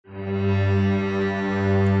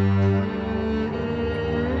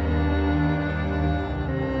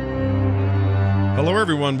Hello,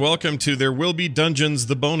 everyone. Welcome to There Will Be Dungeons,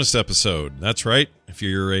 the bonus episode. That's right. If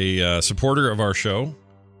you're a supporter of our show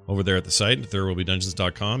over there at the site, at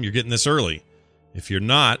therewillbedungeons.com, you're getting this early. If you're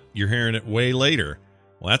not, you're hearing it way later.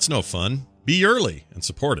 Well, that's no fun. Be early and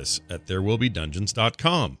support us at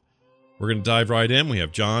therewillbedungeons.com. We're going to dive right in. We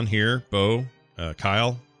have John here, Bo,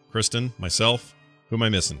 Kyle, Kristen, myself. Who am I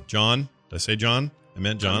missing? John? Did I say John? I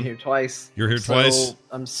meant John. I'm here twice. You're here twice?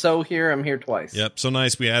 I'm here twice. Yep, so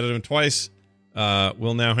nice. We added him twice.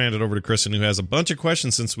 We'll now hand it over to Kristen, who has a bunch of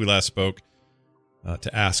questions since we last spoke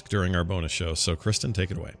to ask during our bonus show. So, Kristen, take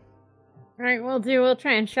it away. All right, we'll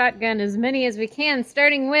try and shotgun as many as we can,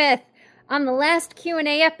 starting with, on the last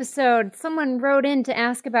Q&A episode, someone wrote in to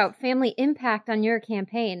ask about family impact on your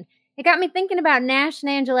campaign. It got me thinking about Nash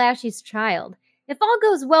and Angelashi's child. If all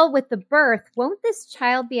goes well with the birth, won't this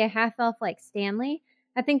child be a half-elf like Stanley?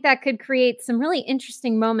 I think that could create some really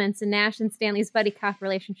interesting moments in Nash and Stanley's buddy cop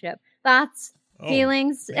relationship. Thoughts?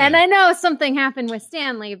 Feelings? Man. And I know something happened with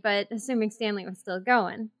Stanley, but assuming Stanley was still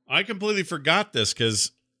going. I completely forgot this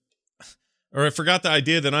I forgot the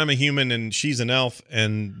idea that I'm a human and she's an elf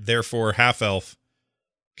and therefore half-elf.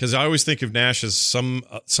 Because I always think of Nash as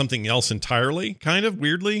something else entirely, kind of,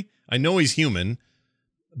 weirdly. I know he's human,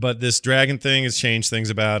 but this dragon thing has changed things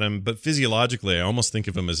about him. But physiologically, I almost think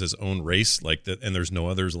of him as his own race, like that, and there's no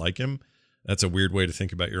others like him. That's a weird way to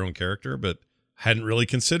think about your own character, but hadn't really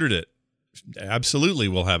considered it. Absolutely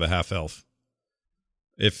will have a half-elf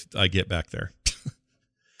if I get back there.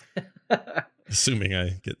 Assuming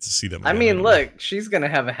I get to see them. I mean, look, she's going to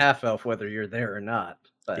have a half-elf whether you're there or not.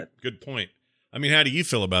 But Good point. I mean, how do you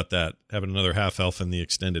feel about that, having another half-elf in the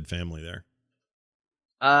extended family there?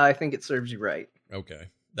 I think it serves you right.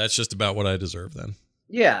 Okay. That's just about what I deserve then.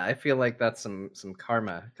 Yeah, I feel like that's some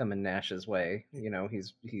karma coming Nash's way. You know,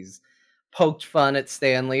 he's poked fun at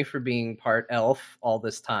Stanley for being part elf all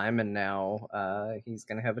this time, and now he's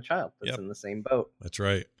going to have a child that's in the same boat. That's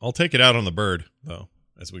right. I'll take it out on the bird, though,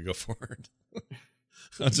 as we go forward.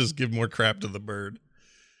 I'll just give more crap to the bird.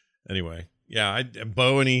 Anyway, yeah,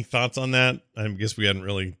 Bo, any thoughts on that? I guess we hadn't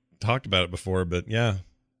really talked about it before, but yeah,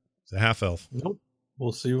 it's a half-elf. Nope.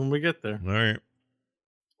 We'll see when we get there. All right.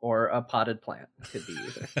 Or a potted plant. Could be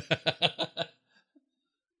either.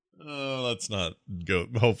 Oh, let's not go.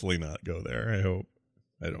 Hopefully not go there. I hope.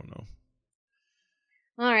 I don't know.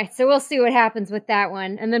 All right, so we'll see what happens with that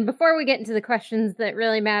one. And then before we get into the questions that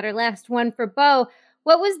really matter, last one for Bo.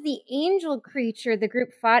 What was the angel creature the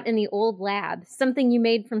group fought in the old lab? Something you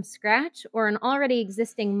made from scratch or an already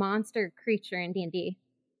existing monster creature in D&D?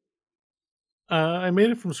 I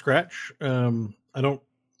made it from scratch.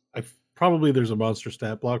 Probably there's a monster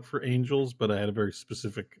stat block for angels, but I had a very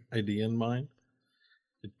specific idea in mind.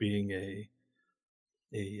 It being a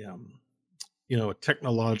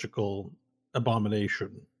technological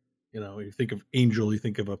abomination. You know, you think of angel, you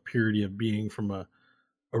think of a purity of being from a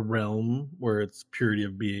realm where its purity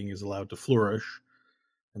of being is allowed to flourish.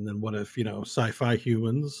 And then what if, sci-fi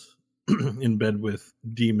humans in bed with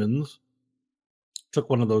demons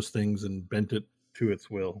took one of those things and bent it to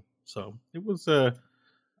its will. So it was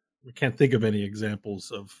we can't think of any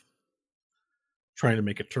examples of trying to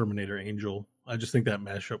make a Terminator angel. I just think that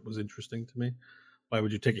mashup was interesting to me. Why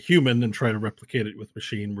would you take a human and try to replicate it with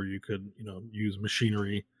machine where you could, use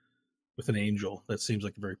machinery with an angel? That seems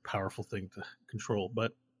like a very powerful thing to control,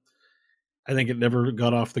 but I think it never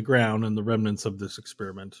got off the ground, and the remnants of this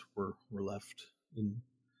experiment were left in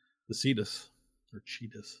the Cetus or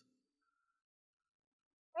Cheetahs.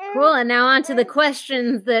 Cool, and now on to the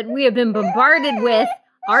questions that we have been bombarded with.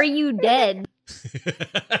 Are you dead?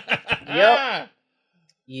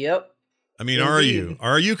 Yep. I mean, Indeed.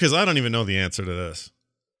 Are you? Because I don't even know the answer to this.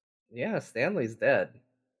 Yeah, Stanley's dead.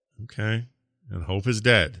 Okay. And Hope is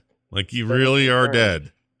dead. Like, you really are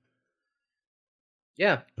dead.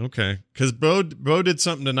 Yeah. Okay. Because Bo did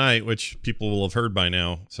something tonight, which people will have heard by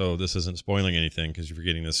now, so this isn't spoiling anything, because if you're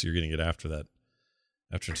getting this, you're getting it after that.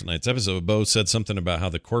 After tonight's episode, Bo said something about how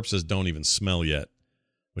the corpses don't even smell yet,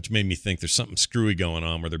 which made me think there's something screwy going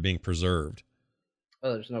on where they're being preserved.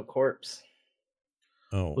 Oh, there's no corpse.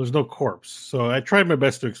 Oh. There's no corpse. So I tried my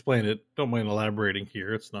best to explain it. Don't mind elaborating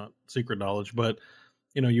here. It's not secret knowledge, but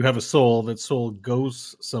you have a soul. That soul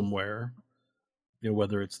goes somewhere,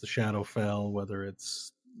 whether it's the Shadowfell, whether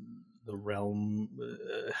it's the realm,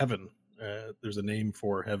 heaven. There's a name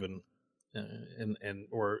for heaven, and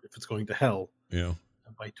or if it's going to hell. Yeah.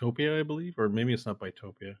 Bitopia, I believe, or maybe it's not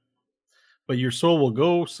Bitopia. But your soul will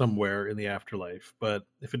go somewhere in the afterlife. But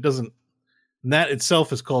if it doesn't, that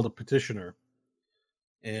itself is called a petitioner.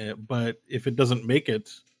 But if it doesn't make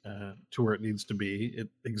it to where it needs to be, it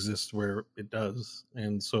exists where it does.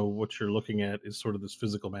 And so what you're looking at is sort of this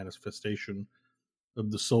physical manifestation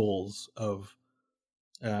of the souls of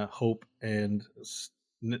Hope and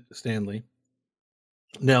Stanley.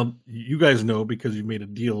 Now, you guys know, because you made a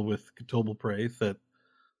deal with Catobal Praith, that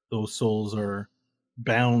those souls are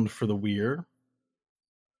bound for the Weir,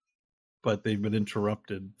 but they've been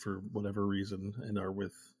interrupted for whatever reason and are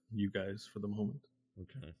with you guys for the moment.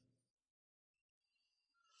 Okay.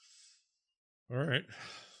 All right.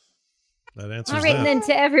 That answers All right, that. then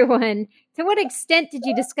to everyone, to what extent did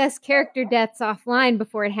you discuss character deaths offline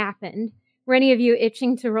before it happened? Were any of you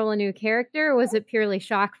itching to roll a new character, or was it purely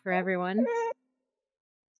shock for everyone?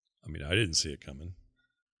 I mean, I didn't see it coming.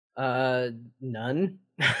 None.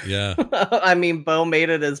 Yeah. I mean, Bo made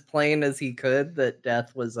it as plain as he could that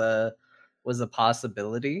death was a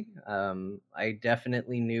possibility. I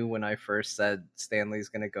definitely knew when I first said Stanley's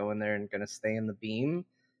going to go in there and going to stay in the beam.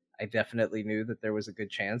 I definitely knew that there was a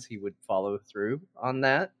good chance he would follow through on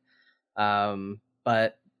that.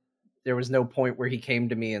 But there was no point where he came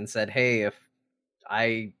to me and said, "Hey, if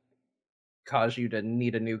I cause you to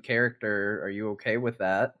need a new character, are you okay with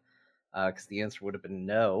that?" Because the answer would have been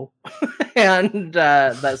no. And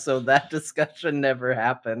that discussion never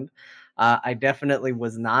happened. I definitely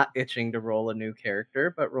was not itching to roll a new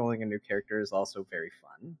character, but rolling a new character is also very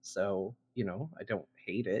fun. So, I don't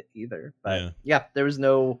hate it either. But yeah, there's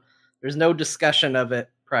no discussion of it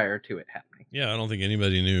prior to it happening. Yeah, I don't think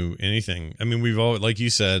anybody knew anything. I mean, we've all, like you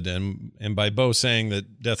said, and by Bo saying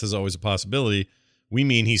that death is always a possibility, we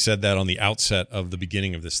mean he said that on the outset of the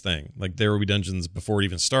beginning of this thing. Like, There Will Be Dungeons, before it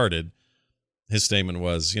even started, his statement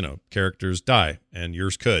was, characters die, and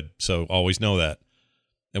yours could, so always know that.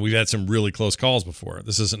 And we've had some really close calls before.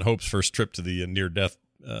 This isn't Hope's first trip to the near-death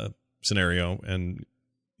scenario, and,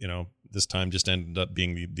 this time just ended up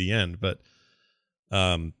being the end. But,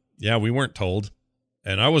 yeah, we weren't told,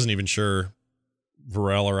 and I wasn't even sure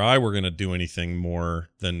Varel or I were going to do anything more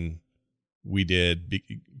than we did,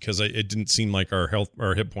 because it didn't seem like our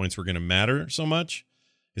hit points were going to matter so much.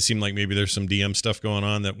 It seemed like maybe there's some DM stuff going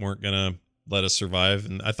on that weren't going to let us survive,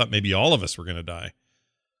 and I thought maybe all of us were going to die.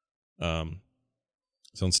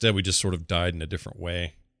 So instead we just sort of died in a different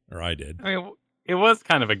way, or I did. I mean, it was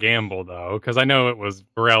kind of a gamble, though, because I know it was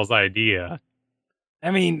Varel's idea.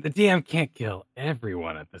 I mean, the DM can't kill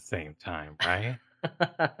everyone at the same time, right?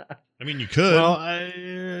 I mean, you could.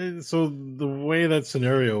 Well, so the way that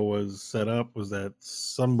scenario was set up was that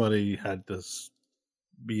somebody had to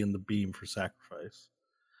be in the beam for sacrifice.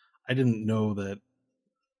 I didn't know that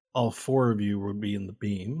all four of you would be in the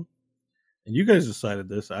beam, and you guys decided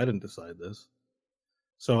this. I didn't decide this.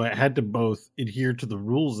 So I had to both adhere to the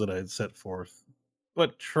rules that I had set forth,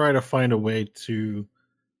 but try to find a way to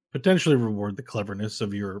potentially reward the cleverness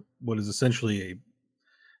of your, what is essentially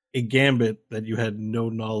a gambit that you had no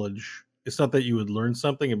knowledge. It's not that you would learn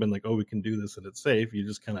something and been like, oh, we can do this and it's safe. You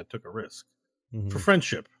just kind of took a risk for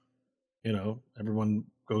friendship. Everyone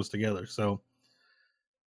goes together. So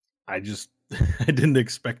I didn't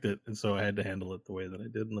expect it. And so I had to handle it the way that I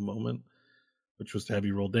did in the moment, which was to have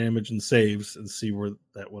you roll damage and saves and see where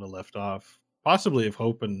that would have left off. Possibly if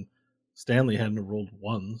Hope and Stanley hadn't rolled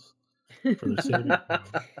ones for their saving.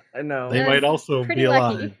 I know. They might also be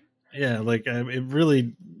alive. Lucky. Yeah, like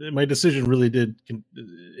my decision really did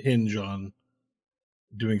hinge on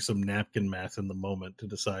doing some napkin math in the moment to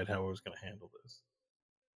decide how I was going to handle this.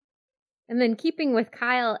 And then keeping with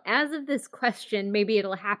Kyle, as of this question, maybe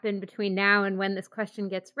it'll happen between now and when this question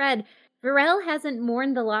gets read, Varel hasn't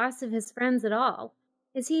mourned the loss of his friends at all.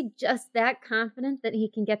 Is he just that confident that he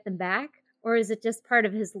can get them back? Or is it just part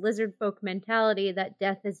of his lizard folk mentality that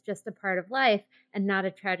death is just a part of life and not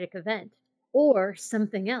a tragic event? Or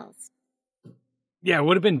something else? Yeah, it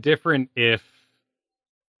would have been different if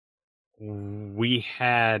we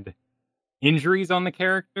had injuries on the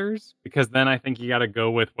characters, because then I think you got to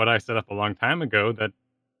go with what I set up a long time ago, that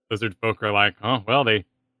lizard folk are like, oh, well, they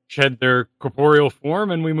shed their corporeal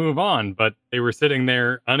form and we move on. But they were sitting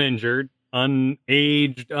there uninjured,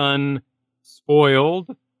 unaged,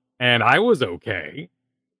 unspoiled, and I was okay.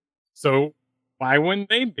 So why wouldn't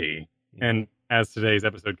they be? And as today's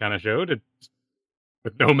episode kind of showed, it's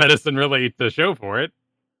with no medicine really to show for it,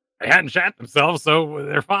 they hadn't shat themselves, so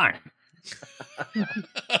they're fine.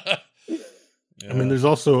 I mean, there's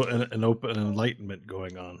also an open enlightenment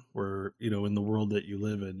going on where, in the world that you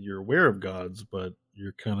live in, you're aware of gods, but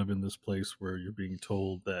you're kind of in this place where you're being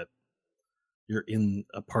told that you're in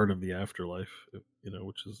a part of the afterlife,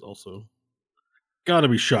 which is also got to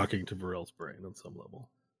be shocking to Varel's brain on some level.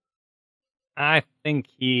 I think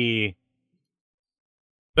the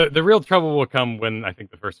real trouble will come when I think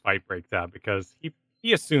the first fight breaks out, because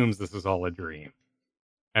he assumes this is all a dream.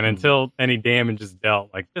 And until any damage is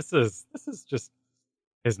dealt, like this is just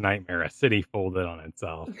his nightmare, a city folded on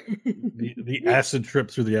itself. The acid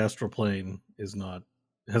trip through the astral plane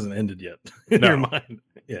hasn't ended yet in your mind.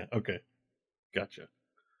 Yeah, okay. Gotcha.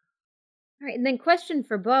 All right, and then question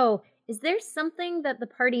for Bo. Is there something that the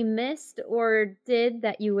party missed or did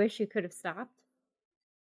that you wish you could have stopped?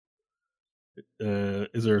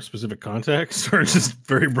 Is there a specific context or just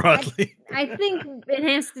very broadly? I think it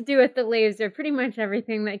has to do with the laser. Pretty much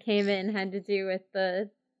everything that came in had to do with the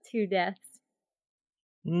 2 deaths.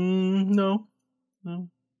 No. The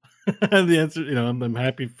answer, I'm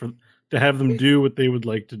happy to have them do what they would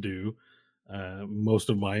like to do. Most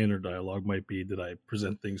of my inner dialogue might be, did I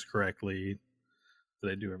present things correctly?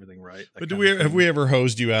 Did I do everything right? But have we ever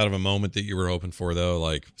hosed you out of a moment that you were hoping for, though?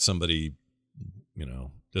 Like somebody,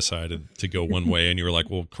 decided to go one way and you were like,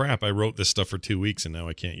 well, crap, I wrote this stuff for 2 weeks and now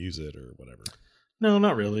I can't use it or whatever. No,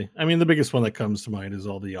 not really. I mean, the biggest one that comes to mind is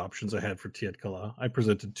all the options I had for Tiet Kala. I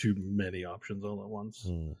presented too many options all at once.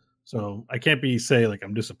 So I can't say like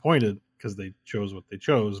I'm disappointed because they chose what they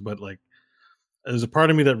chose, but like there's a part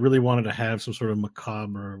of me that really wanted to have some sort of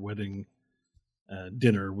macabre wedding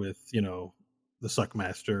dinner with, the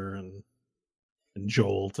Suckmaster and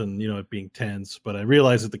Jolt and, it being tense. But I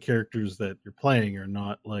realized that the characters that you're playing are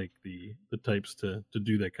not like the types to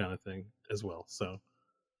do that kind of thing as well. So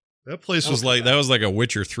that place was like a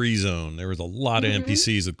Witcher 3 zone. There was a lot of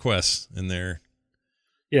NPCs with quests in there.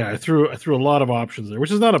 Yeah, I threw a lot of options there,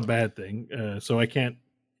 which is not a bad thing. So I can't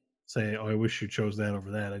say, oh, I wish you chose that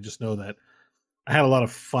over that. I just know that I had a lot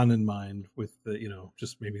of fun in mind with the,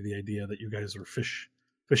 just maybe the idea that you guys were fish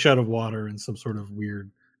out of water in some sort of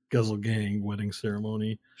weird Guzzle Gang wedding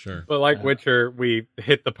ceremony. Sure. But like Witcher, we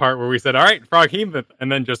hit the part where we said, all right, Froghemoth,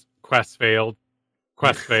 and then just quest failed.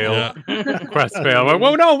 Quest failed. Quest failed. Like,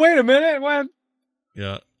 whoa, no, wait a minute. What?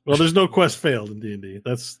 Yeah. Well, there's no quest failed in D&D.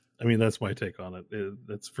 That's my take on it.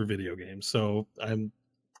 That's for video games. So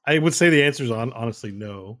I would say the answer is honestly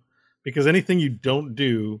no, because anything you don't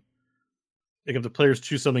do, like if the players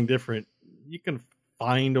choose something different, you can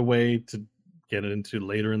find a way to get it into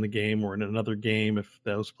later in the game or in another game if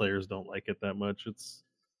those players don't like it that much. It's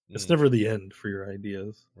never the end for your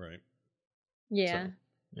ideas. Right. Yeah. So,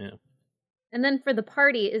 yeah. And then for the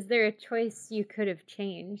party, is there a choice you could have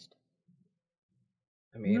changed?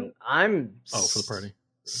 I mean, I'm for the party.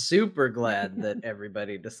 Super glad that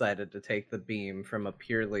everybody decided to take the beam from a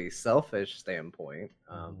purely selfish standpoint.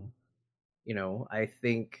 I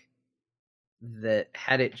think that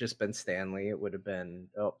had it just been Stanley, it would have been,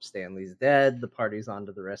 oh, Stanley's dead, the party's on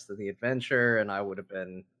to the rest of the adventure, and I would have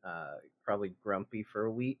been probably grumpy for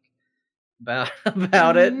a week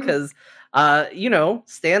about it, because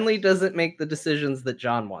Stanley doesn't make the decisions that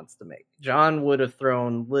John wants to make. John would have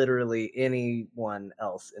thrown literally anyone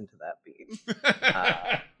else into that beam.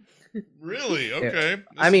 Really? Okay.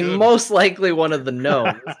 I mean, good. Most likely one of the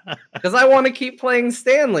gnomes, because I want to keep playing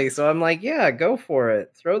Stanley. So I'm like, yeah, go for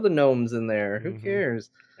it. Throw the gnomes in there. Who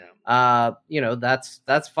cares? Yeah.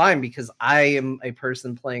 That's fine, because I am a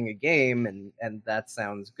person playing a game, and that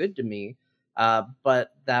sounds good to me.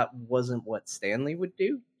 But that wasn't what Stanley would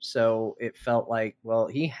do. So it felt like, well,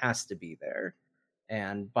 he has to be there.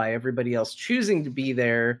 And by everybody else choosing to be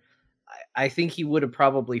there, I think he would have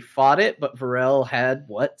probably fought it, but Varel had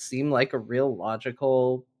what seemed like a real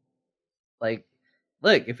logical, like,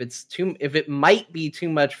 look, if it might be too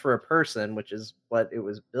much for a person, which is what it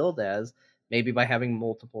was billed as, maybe by having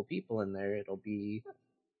multiple people in there, it'll be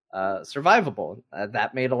survivable.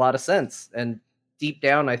 That made a lot of sense. And deep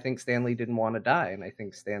down, I think Stanley didn't want to die, and I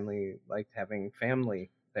think Stanley liked having family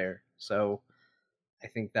there. So I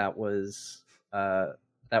think that was a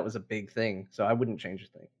big thing. So I wouldn't change a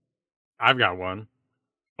thing. I've got one,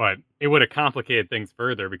 but it would have complicated things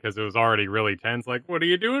further because it was already really tense. Like, what are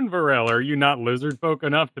you doing, Varel? Are you not lizard folk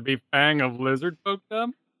enough to be Fang of lizard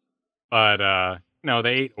folkdom? But no,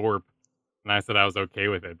 they ate Orp, and I said I was okay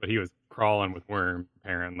with it. But he was crawling with worm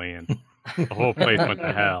apparently, and the whole place went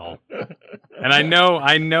to hell. And I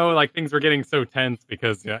know, like things were getting so tense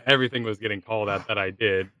because everything was getting called out that I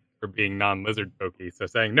did for being non-lizard folky. So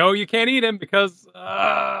saying no, you can't eat him because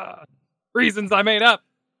reasons I made up.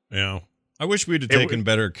 Yeah. I wish we'd have taken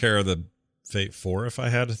better care of the Fate 4 if I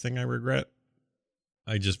had a thing I regret.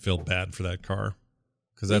 I just feel bad for that car.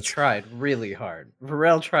 Because that's tried really hard.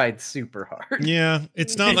 Varel tried super hard. Yeah.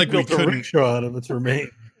 It's not like we couldn't. Rickshaw out of its remain.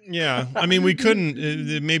 Yeah. I mean, we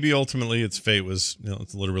couldn't. Maybe ultimately its fate was,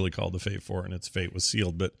 it's literally called the Fate 4 and its fate was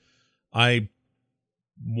sealed. But I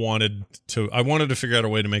wanted to figure out a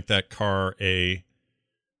way to make that car a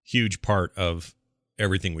huge part of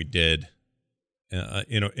everything we did.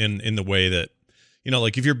 In the way that,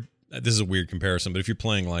 like if you're this is a weird comparison, but if you're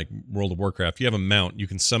playing like World of Warcraft, you have a mount, you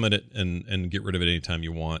can summon it and get rid of it anytime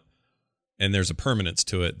you want. And there's a permanence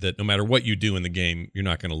to it that no matter what you do in the game, you're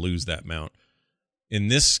not going to lose that mount.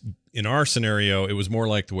 In our scenario, it was more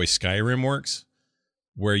like the way Skyrim works,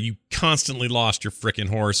 where you constantly lost your frickin'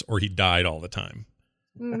 horse or he died all the time.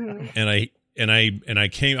 Mhm. And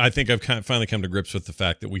I think I've finally come to grips with the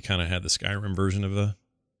fact that we kind of had the Skyrim version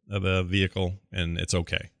of a vehicle, and it's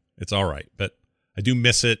okay. It's all right. But I do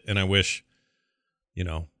miss it, and I wish, I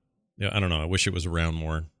don't know. I wish it was around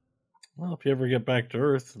more. Well, if you ever get back to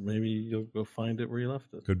Earth, maybe you'll go find it where you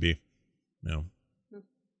left it. Could be. No.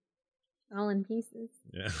 All in pieces.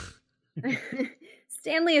 Yeah.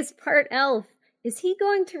 Stanley is part elf. Is he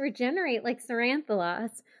going to regenerate like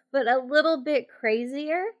Saranthalos, but a little bit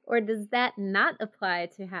crazier? Or does that not apply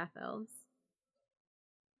to half-elves?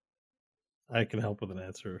 I can help with an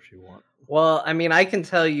answer if you want. Well, I mean, I can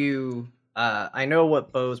tell you, I know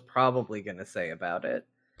what Bo's probably going to say about it.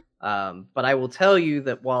 But I will tell you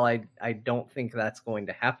that while I don't think that's going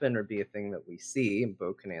to happen or be a thing that we see, and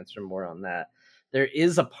Bo can answer more on that, there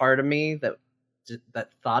is a part of me that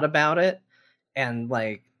thought about it and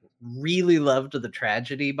like really loved the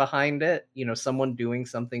tragedy behind it. Someone doing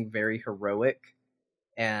something very heroic,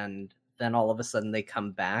 and then all of a sudden they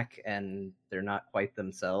come back and they're not quite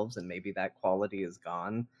themselves, and maybe that quality is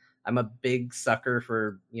gone. I'm a big sucker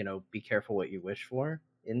for, be careful what you wish for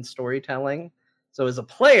in storytelling. So as a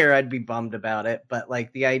player, I'd be bummed about it. But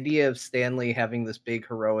like the idea of Stanley having this big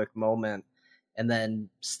heroic moment and then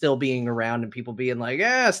still being around and people being like,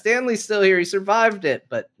 yeah, Stanley's still here. He survived it.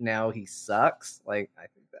 But now he sucks. Like, I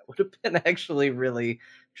think that would have been actually really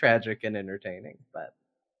tragic and entertaining. But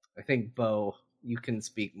I think, Bo, you can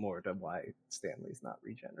speak more to why Stanley's not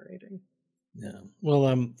regenerating. Yeah.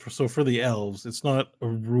 Well, for the elves, it's not a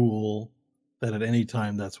rule that at any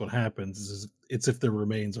time that's what happens. It's if their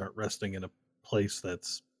remains aren't resting in a place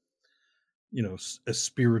that's, a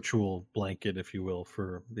spiritual blanket, if you will,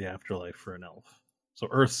 for the afterlife for an elf. So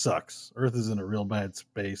Earth sucks. Earth is in a real bad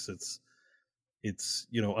space. It's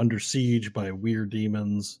under siege by weird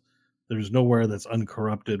demons. There's nowhere that's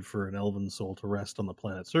uncorrupted for an elven soul to rest on the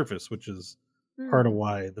planet's surface, which is part of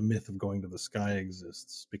why the myth of going to the sky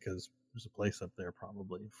exists, because there's a place up there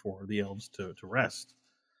probably for the elves to rest.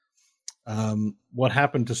 What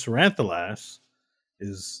happened to Saranthalas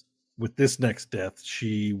is, with this next death,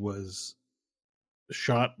 she was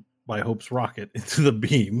shot by Hope's rocket into the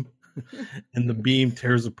beam, and the beam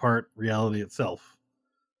tears apart reality itself.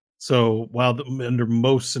 So while under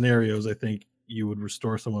most scenarios, I think you would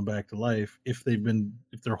restore someone back to life, if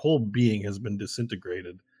their whole being has been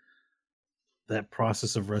disintegrated, that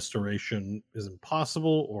process of restoration is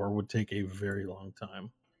impossible or would take a very long time.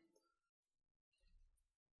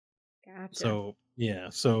 Gotcha.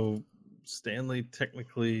 So Stanley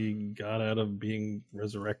technically got out of being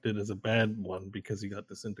resurrected as a bad one because he got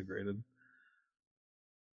disintegrated.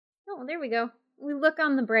 Oh, there we go. We look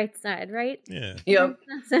on the bright side, right? Yeah. Yep. It's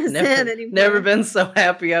not so sad anymore. Never been so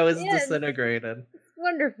happy I was Yeah. disintegrated. It's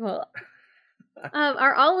wonderful.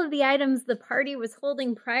 Are all of the items the party was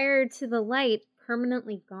holding prior to the light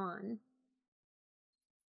permanently gone?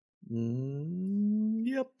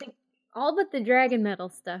 Yep. All but the dragon metal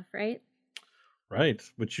stuff, right? Right,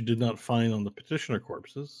 which you did not find on the petitioner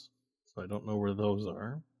corpses, so I don't know where those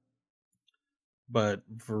are. But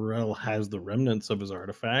Varel has the remnants of his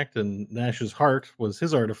artifact, and Nash's heart was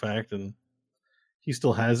his artifact, and he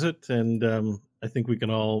still has it. And I think we can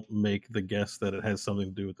all make the guess that it has something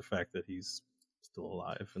to do with the fact that he's still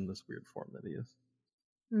alive in this weird form that he is.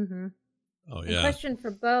 Mm-hmm. Oh, And yeah. question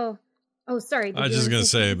for Bo. Oh, sorry. I was just going to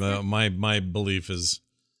say, my belief is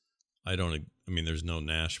there's no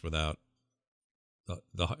Nash without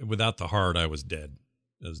without the heart. I was dead.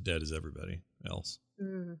 As dead as everybody else.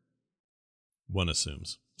 Mm. One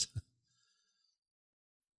assumes.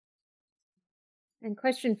 And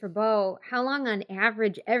question for Bo. How long on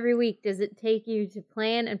average every week does it take you to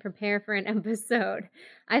plan and prepare for an episode?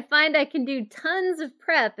 I find I can do tons of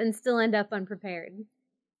prep and still end up unprepared.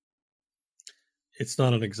 It's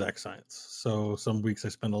not an exact science. So some weeks I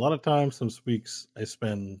spend a lot of time, some weeks I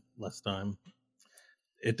spend less time.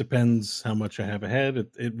 It depends how much I have ahead.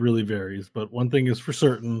 It really varies. But one thing is for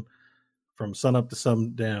certain, from sun up to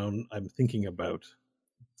sundown, I'm thinking about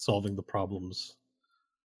solving the problems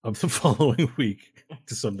of the following week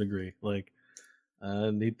to some degree. Like,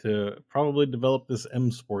 I need to probably develop this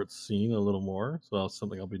M sports scene a little more. So that's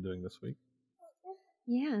something I'll be doing this week.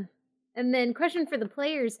 Yeah. And then question for the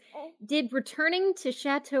players. Did returning to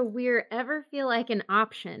Chateau Weir ever feel like an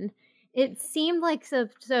option? It seemed like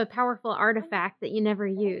such a powerful artifact that you never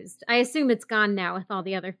used. I assume it's gone now with all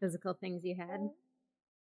the other physical things you had.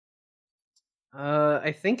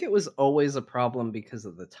 I think it was always a problem because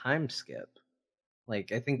of the time skip.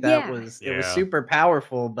 Like I think that Yeah. it was Yeah. super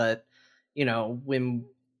powerful, but when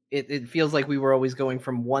it feels like we were always going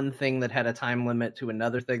from one thing that had a time limit to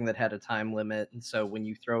another thing that had a time limit. And so when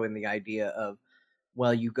you throw in the idea of,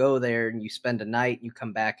 well, you go there and you spend a night and you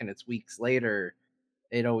come back and it's weeks later,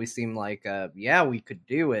 it always seemed like, yeah, we could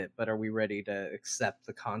do it, but are we ready to accept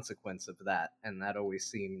the consequence of that? And that always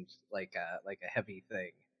seemed like a heavy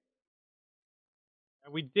thing.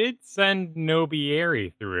 We did send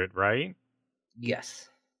Nobieri through it, right? Yes.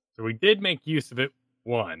 So we did make use of it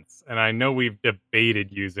once, and I know we've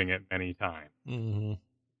debated using it many times. Mm-hmm.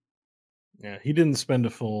 Yeah, he didn't spend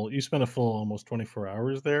you spent a full almost 24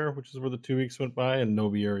 hours there, which is where the 2 weeks went by, and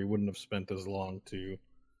Nobieri wouldn't have spent as long to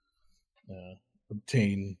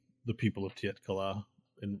obtain the people of Tiet Kala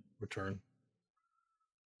in return.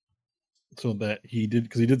 So that he did,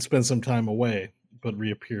 because he did spend some time away, but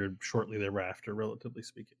reappeared shortly thereafter, relatively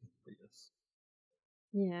speaking. But yes.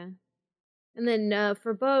 Yeah. And then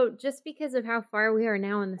for Bo, just because of how far we are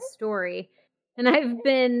now in the story, and I've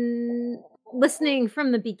been listening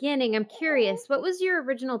from the beginning, I'm curious, what was your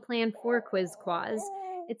original plan for Quizquaz?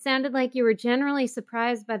 It sounded like you were generally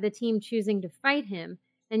surprised by the team choosing to fight him,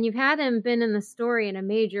 and you've had him been in the story in a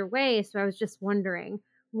major way, so I was just wondering,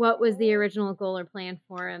 what was the original goal or plan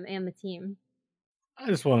for him and the team? I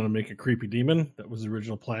just wanted to make a creepy demon. That was the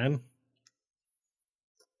original plan.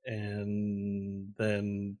 And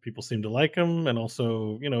then people seem to like him. And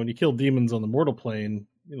also, when you kill demons on the mortal plane,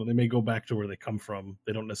 they may go back to where they come from.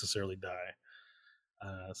 They don't necessarily die.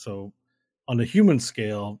 So on a human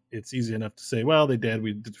scale, it's easy enough to say, well, they dead.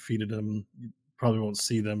 We defeated them. You probably won't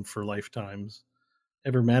see them for lifetimes,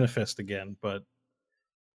 ever manifest again. But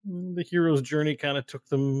the hero's journey kind of took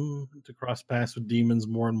them to cross paths with demons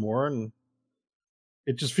more and more. And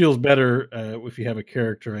it just feels better if you have a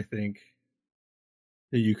character, I think,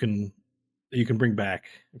 that you can bring back,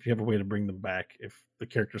 if you have a way to bring them back, if the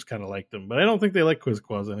characters kind of like them. But I don't think they like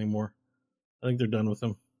Quizquaz anymore. I think they're done with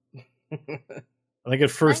him. I think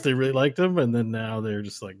at first they really liked him, and then now they're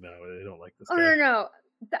just like, no, they don't like this guy. No.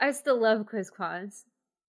 I still love Quizquaz.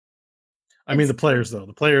 I mean, the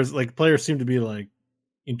players seem to be like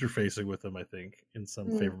interfacing with him, I think, in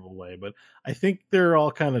some favorable way. But I think they're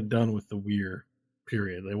all kind of done with the Weir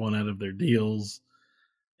period. They want out of their deals,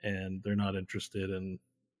 and they're not interested in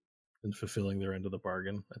fulfilling their end of the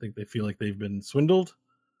bargain. I think they feel like they've been swindled,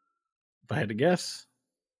 if I had to guess,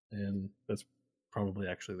 and that's probably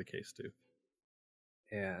actually the case too.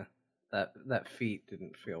 Yeah, that feat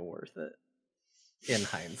didn't feel worth it in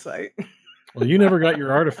hindsight. Well, you never got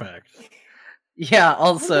your artifact. Yeah,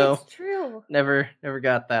 also That's true. never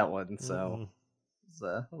got that one, so it's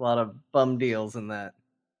a lot of bum deals in that.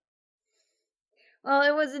 Well,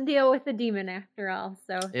 it was a deal with the demon after all,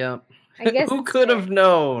 so Yep. I guess Who it's could fair have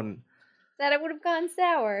known? that it would have gone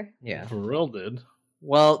sour. Yeah. Varel did.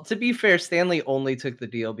 Well, to be fair, Stanley only took the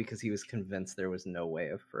deal because he was convinced there was no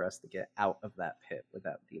way for us to get out of that pit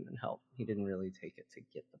without demon help. He didn't really take it to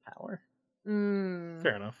get the power.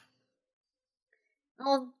 Fair enough.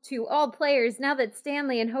 To all players, now that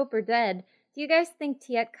Stanley and Hope are dead, do you guys think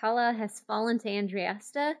Tiet Kala has fallen to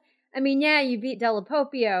Andriesta? I mean, yeah, you beat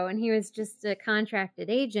Delapopio, and he was just a contracted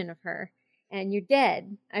agent of her, and you're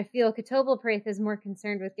dead. I feel Katobalpraith is more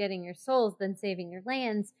concerned with getting your souls than saving your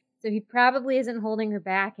lands, so he probably isn't holding her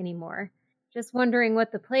back anymore. Just wondering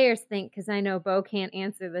what the players think, because I know Bo can't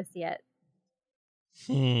answer this yet.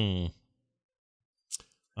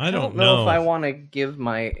 I don't know if I want to give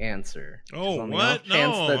my answer. Oh, on the what? off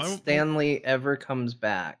chance No, that Stanley ever comes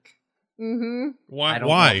back. Mm-hmm. Why? I don't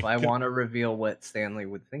know if I want to reveal what Stanley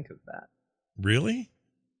would think of that. Really?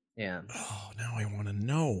 Yeah. Oh, now I want to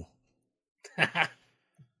know. I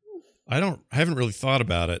haven't really thought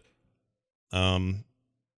about it. Yeah,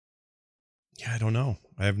 I don't know.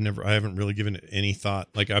 I haven't really given it any thought.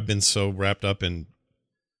 Like, I've been so wrapped up in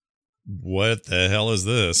what the hell is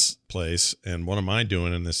this place and what am I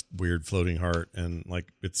doing in this weird floating heart, and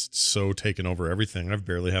like it's so taken over everything. I've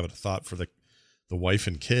barely had a thought for the wife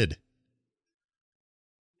and kid.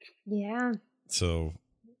 Yeah. So,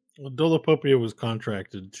 well, Dolapopia was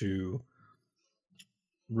contracted to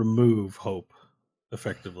remove Hope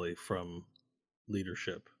effectively from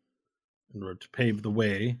leadership in order to pave the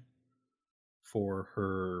way for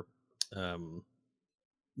her,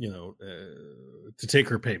 to take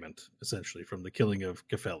her payment essentially from the killing of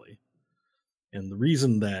Kefeli. And the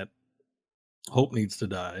reason that Hope needs to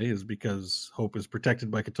die is because Hope is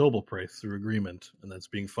protected by Katobalpraith through agreement, and that's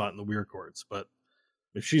being fought in the Weir courts. But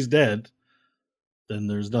if she's dead, then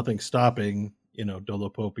there's nothing stopping,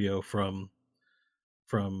 Dolapopio from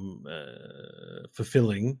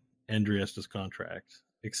fulfilling Andries's contract.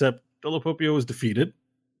 Except Dolopopio was defeated.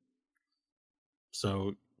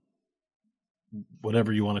 So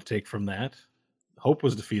whatever you want to take from that. Hope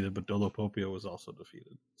was defeated, but Dolopopio was also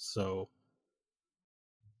defeated. So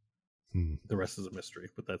the rest is a mystery,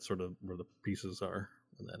 but that's sort of where the pieces are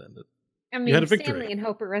when that ended. I mean, Stanley and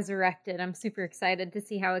Hope are resurrected. I'm super excited to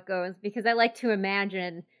see how it goes because I like to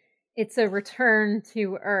imagine it's a return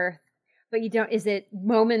to Earth, but you don't. Is it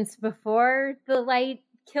moments before the light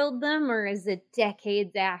killed them, or is it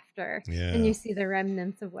decades after? Yeah. And you see the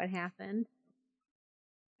remnants of what happened.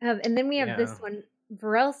 And then we have this one.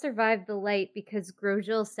 Varel survived the light because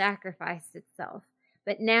Grosjean sacrificed itself,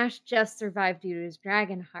 but Nash just survived due to his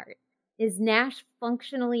dragon heart. Is Nash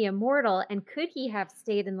functionally immortal, and could he have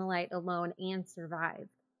stayed in the light alone and survived?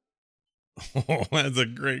 Oh, that's a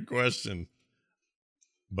great question.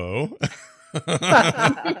 Bo?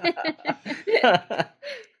 I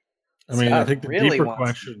mean, I think the really deeper wants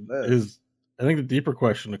question this. is, I think the deeper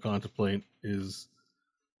question to contemplate is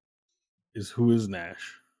who is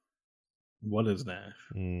Nash? What is Nash?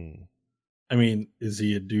 I mean, is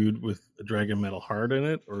he a dude with a dragon metal heart in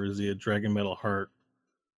it, or is he a dragon metal heart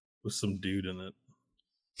with some dude in it?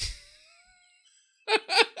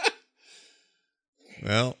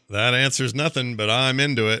 Well, that answers nothing, but I'm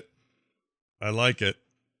into it. I like it,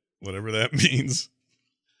 whatever that means.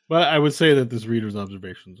 But I would say that this reader's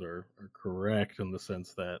observations are correct in the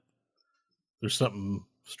sense that there's something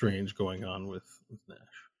strange going on with Nash.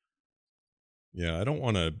 Yeah, I don't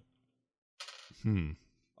want to...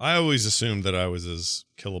 I always assumed that I was as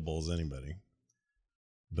killable as anybody.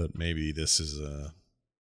 But maybe this is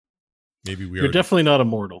maybe we are... You're definitely not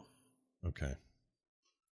immortal. Okay.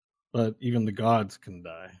 But even the gods can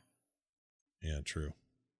die. Yeah, true.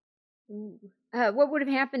 Ooh. What would have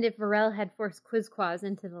happened if Varel had forced Quizquaz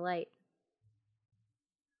into the light?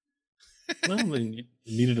 Well, they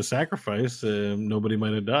needed a sacrifice. Nobody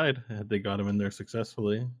might have died had they got him in there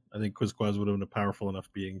successfully. I think Quizquaz would have been a powerful enough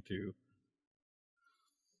being to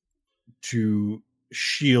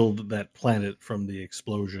shield that planet from the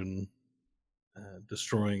explosion,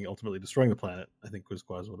 ultimately destroying the planet. I think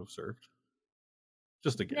Quizquaz would have served.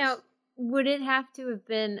 Just a guess. Now, would it have to have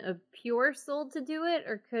been a pure soul to do it,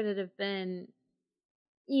 or could it have been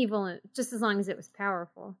evil, just as long as it was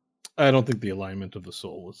powerful? I don't think the alignment of the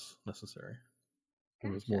soul was necessary.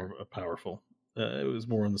 Gotcha. It was more a powerful. It was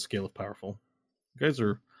more on the scale of powerful. You guys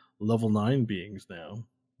are level 9 beings now.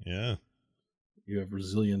 Yeah. You have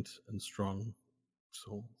resilient and strong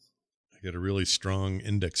souls. I got a really strong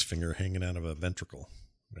index finger hanging out of a ventricle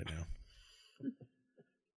right now.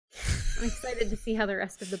 I'm excited to see how the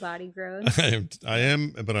rest of the body grows. I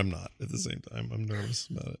am, but I'm not at the same time. I'm nervous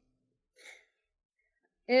about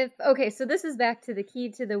it. So this is back to the key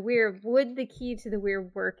to the weir. Would the key to the weir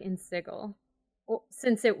work in Sigil,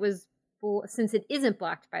 since it isn't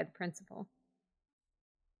blocked by the principal?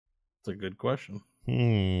 It's a good question.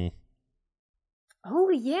 Oh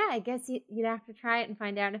yeah, I guess you'd have to try it and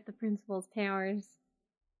find out if the principal's powers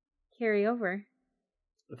carry over.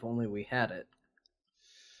 If only we had it.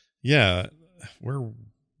 Yeah, where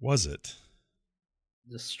was it?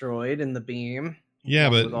 Destroyed in the beam.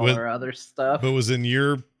 Yeah, but with all our other stuff. But was in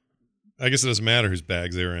your... I guess it doesn't matter whose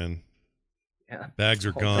bags they're in. Yeah. Bags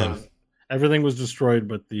are gone. Everything was destroyed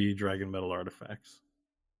but the dragon metal artifacts.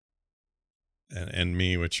 And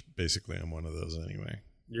me, which basically I'm one of those anyway.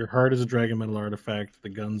 Your heart is a dragon metal artifact. The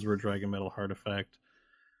guns were a dragon metal artifact.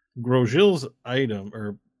 Grosjean's item,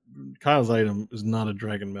 or Kyle's item, is not a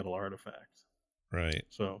dragon metal artifact. Right.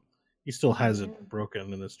 So he still has it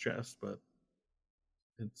broken in his chest, but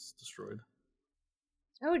it's destroyed.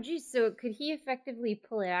 Oh, geez. So could he effectively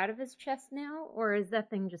pull it out of his chest now, or is that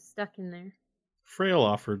thing just stuck in there? Frail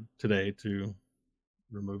offered today to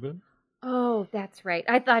remove it. Oh, that's right.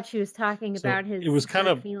 I thought she was talking So about his it was kind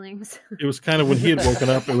of- feelings. It was kind of, when he had woken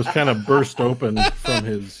up, it was kind of burst open from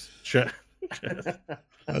his chest.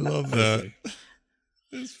 I love that.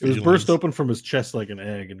 It was burst open from his chest like an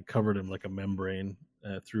egg and covered him like a membrane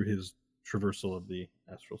through his traversal of the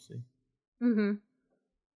astral sea. Mm-hmm.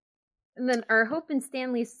 And then are Hope and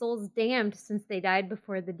Stanley's souls damned since they died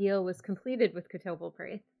before the deal was completed with Kotoval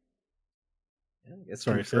Praith? Yeah, I guess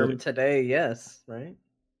Sorry, confirmed today, yes, right?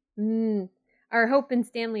 Are Hope and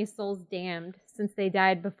Stanley's souls damned since they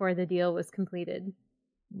died before the deal was completed?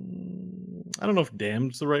 I don't know if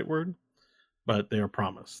damned's the right word, but they are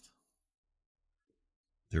promised.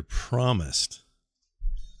 They're promised.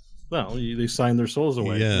 Well, they signed their souls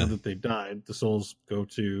away. Yeah. Now that they died, the souls go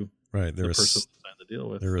to Right. the person they signed the deal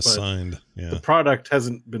with. They're But assigned. Yeah. the product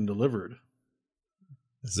hasn't been delivered.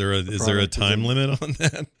 Is there a product time isn't- limit on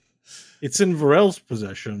that? It's in Varel's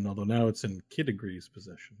possession, although now it's in Kittigree's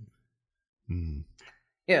possession.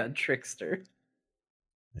 Yeah, trickster.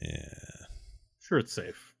 Yeah. Sure, it's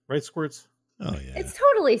safe, right, Squirts? Oh yeah. It's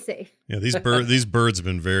totally safe. Yeah, these birds have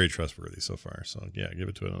been very trustworthy so far. So yeah, give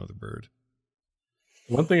it to another bird.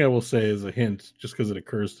 One thing I will say as a hint, just because it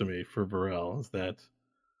occurs to me for Varel, is that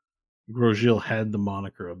Grosjean had the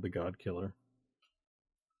moniker of the God Killer.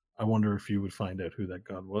 I wonder if you would find out who that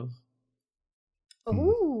god was.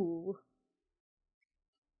 Ooh.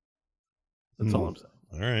 That's all I'm saying.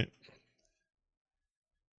 All right.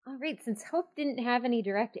 All right, since Hope didn't have any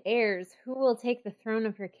direct heirs, who will take the throne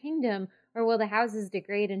of her kingdom, or will the houses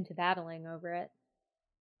degrade into battling over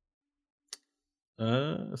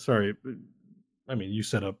it? Sorry. I mean, you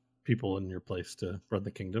set up people in your place to run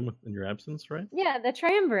the kingdom in your absence, right? Yeah, the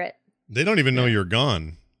triumvirate. They don't even know you're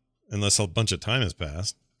gone unless a bunch of time has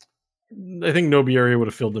passed. I think Nobiaria would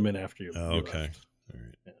have filled them in after you. Oh, you okay. left. All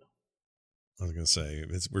right. Yeah. I was going to say,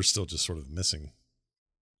 we're still just sort of missing.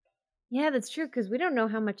 Yeah, that's true, because we don't know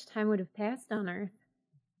how much time would have passed on Earth.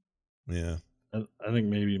 Yeah. I think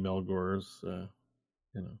maybe Melgor's, In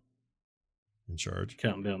charge.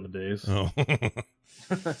 counting down the days. Oh.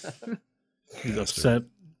 He's upset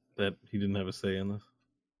that he didn't have a say in this.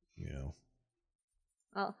 Yeah.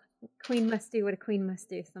 Well, queen must do what a queen must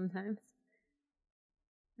do sometimes.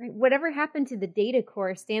 Right. Whatever happened to the data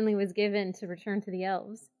core Stanley was given to return to the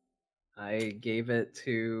elves? I gave it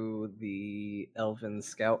to the Elven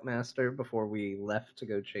Scoutmaster before we left to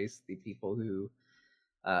go chase the people who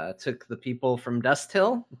took the people from Dust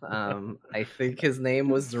Hill. I think his name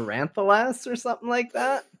was Zaranthalas or something like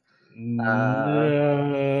that.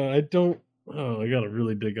 I don't. Oh, I gotta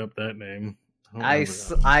really dig up that name. don't remember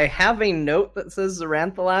that. I have a note that says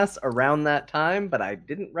Zaranthalas around that time, but I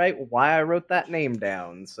didn't write why I wrote that name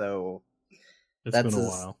down, so It's that's been a as-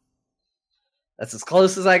 while. that's as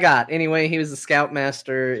close as I got. Anyway, he was a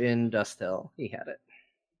Scoutmaster in Dust Hill. He had it.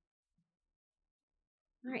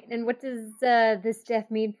 All right, and what does this death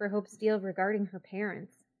mean for Hope's deal regarding her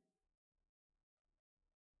parents?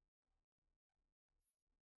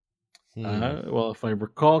 Well, if I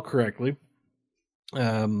recall correctly,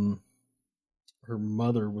 her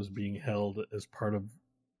mother was being held as part of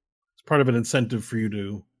an incentive for you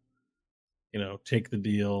to, take the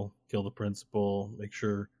deal, kill the principal, make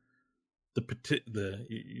sure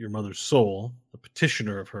your mother's soul, the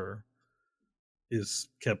petitioner of her, is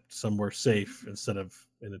kept somewhere safe instead of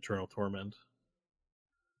in eternal torment.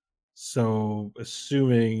 So,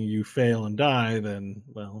 assuming you fail and die, then,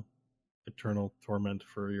 well, eternal torment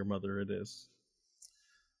for your mother it is.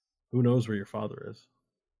 Who knows where your father is?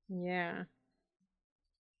 Yeah.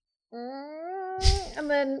 And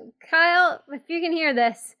then, Kyle, if you can hear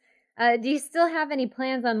this, do you still have any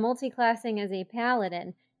plans on multi-classing as a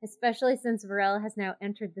paladin, especially since Varel has now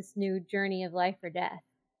entered this new journey of life or death?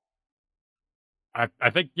 I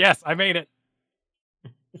think, yes, I made it.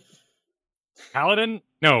 Paladin?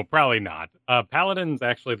 No, probably not. Paladins,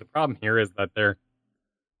 actually, the problem here is that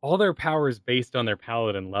all their power is based on their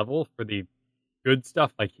paladin level for the good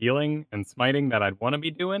stuff like healing and smiting that I'd want to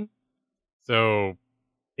be doing. So,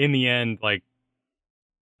 in the end,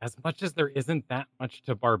 as much as there isn't that much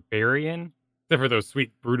to barbarian, except for those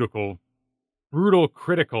sweet brutal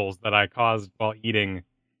criticals that I caused while eating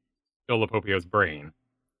Dolopopio's brain.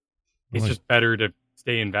 It's just better to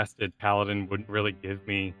stay invested. Paladin wouldn't really give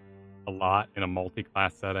me a lot in a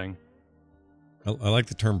multi-class setting. I like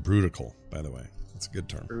the term brutical, by the way. It's a good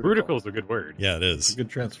term. Brutical is a good word. Yeah, it It's is. a good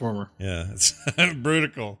transformer. Yeah, it's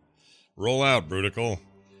brutical. Roll out, brutical.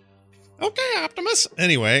 Okay, Optimus.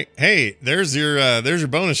 Anyway, hey, there's your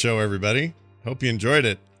bonus show, everybody. Hope you enjoyed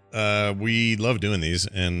it. We love doing these,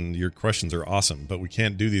 and your questions are awesome, but we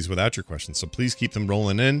can't do these without your questions, so please keep them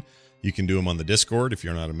rolling in. You can do them on the Discord. If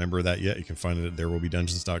you're not a member of that yet, you can find it at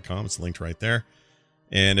therewillbedungeons.com. It's linked right there.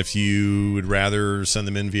 And if you would rather send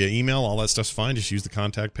them in via email, all that stuff's fine. Just use the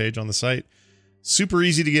contact page on the site. Super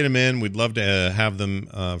easy to get them in. We'd love to have them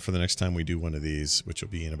for the next time we do one of these, which will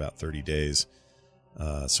be in about 30 days.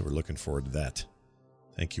 So we're looking forward to that.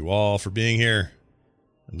 Thank you all for being here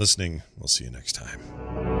and listening. We'll see you next time.